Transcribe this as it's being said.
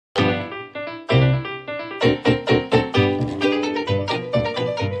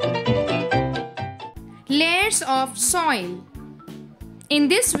of soil. In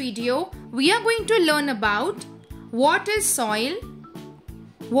this video, we are going to learn about what is soil,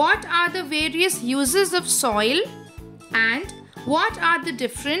 what are the various uses of soil, and what are the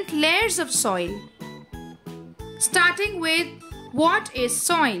different layers of soil. Starting with what is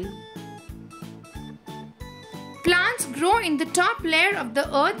soil. Plants grow in the top layer of the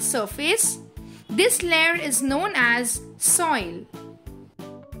earth's surface. This layer is known as soil.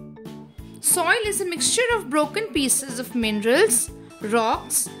 Soil is a mixture of broken pieces of minerals,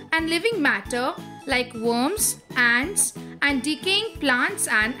 rocks, and living matter like worms, ants, and decaying plants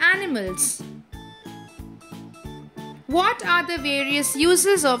and animals. What are the various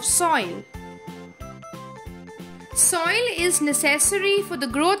uses of soil? Soil is necessary for the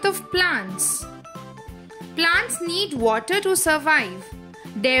growth of plants. Plants need water to survive.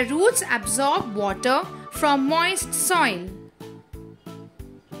 Their roots absorb water from moist soil.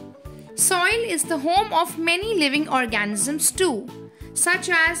 Soil is the home of many living organisms too, such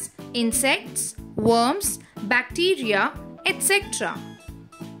as insects, worms, bacteria, etc.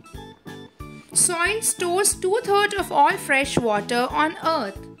 Soil stores 2/3 of all fresh water on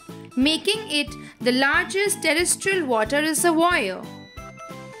Earth, making it the largest terrestrial water reservoir.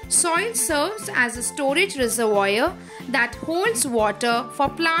 Soil serves as a storage reservoir that holds water for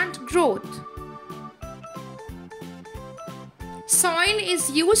plant growth. Soil is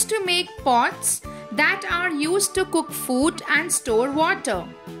used to make pots that are used to cook food and store water.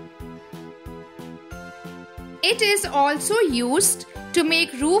 It is also used to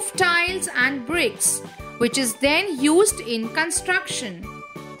make roof tiles and bricks, which is then used in construction.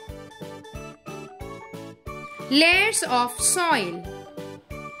 Layers of soil.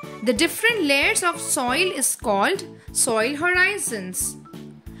 The different layers of soil is called soil horizons.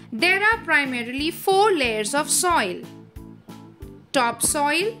 There are primarily 4 layers of soil: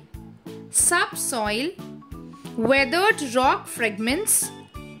 topsoil, subsoil, weathered rock fragments,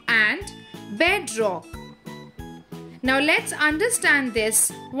 and bedrock. Now let's understand this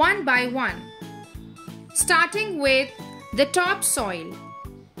one by one. Starting with the topsoil.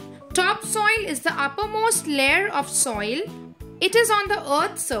 Topsoil is the uppermost layer of soil. It is on the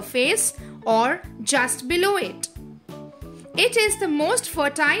earth's surface or just below it. It is the most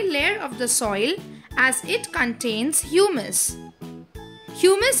fertile layer of the soil as it contains humus.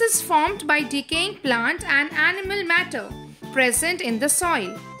 Humus is formed by decaying plant and animal matter present in the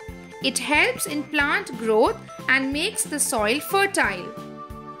soil. It helps in plant growth and makes the soil fertile.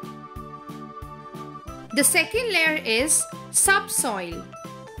 The second layer is subsoil.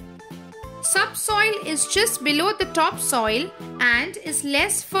 Subsoil is just below the topsoil and is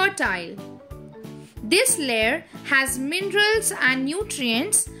less fertile. This layer has minerals and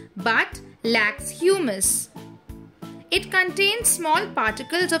nutrients but lacks humus. It contains small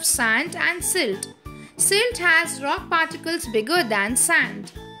particles of sand and silt. Silt has rock particles bigger than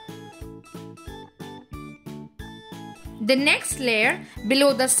sand. The next layer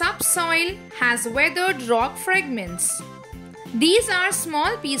below the subsoil has weathered rock fragments. These are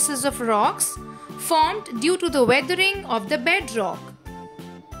small pieces of rocks formed due to the weathering of the bedrock.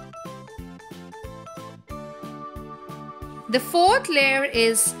 The fourth layer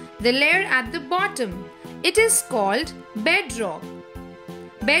is the layer at the bottom. It is called bedrock.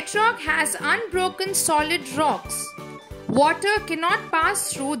 Bedrock has unbroken solid rocks. Water cannot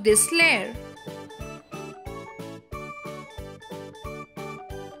pass through this layer.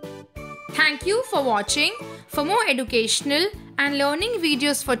 Thank you for watching. For more educational and learning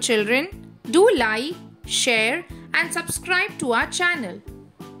videos for children, do like, share and subscribe to our channel.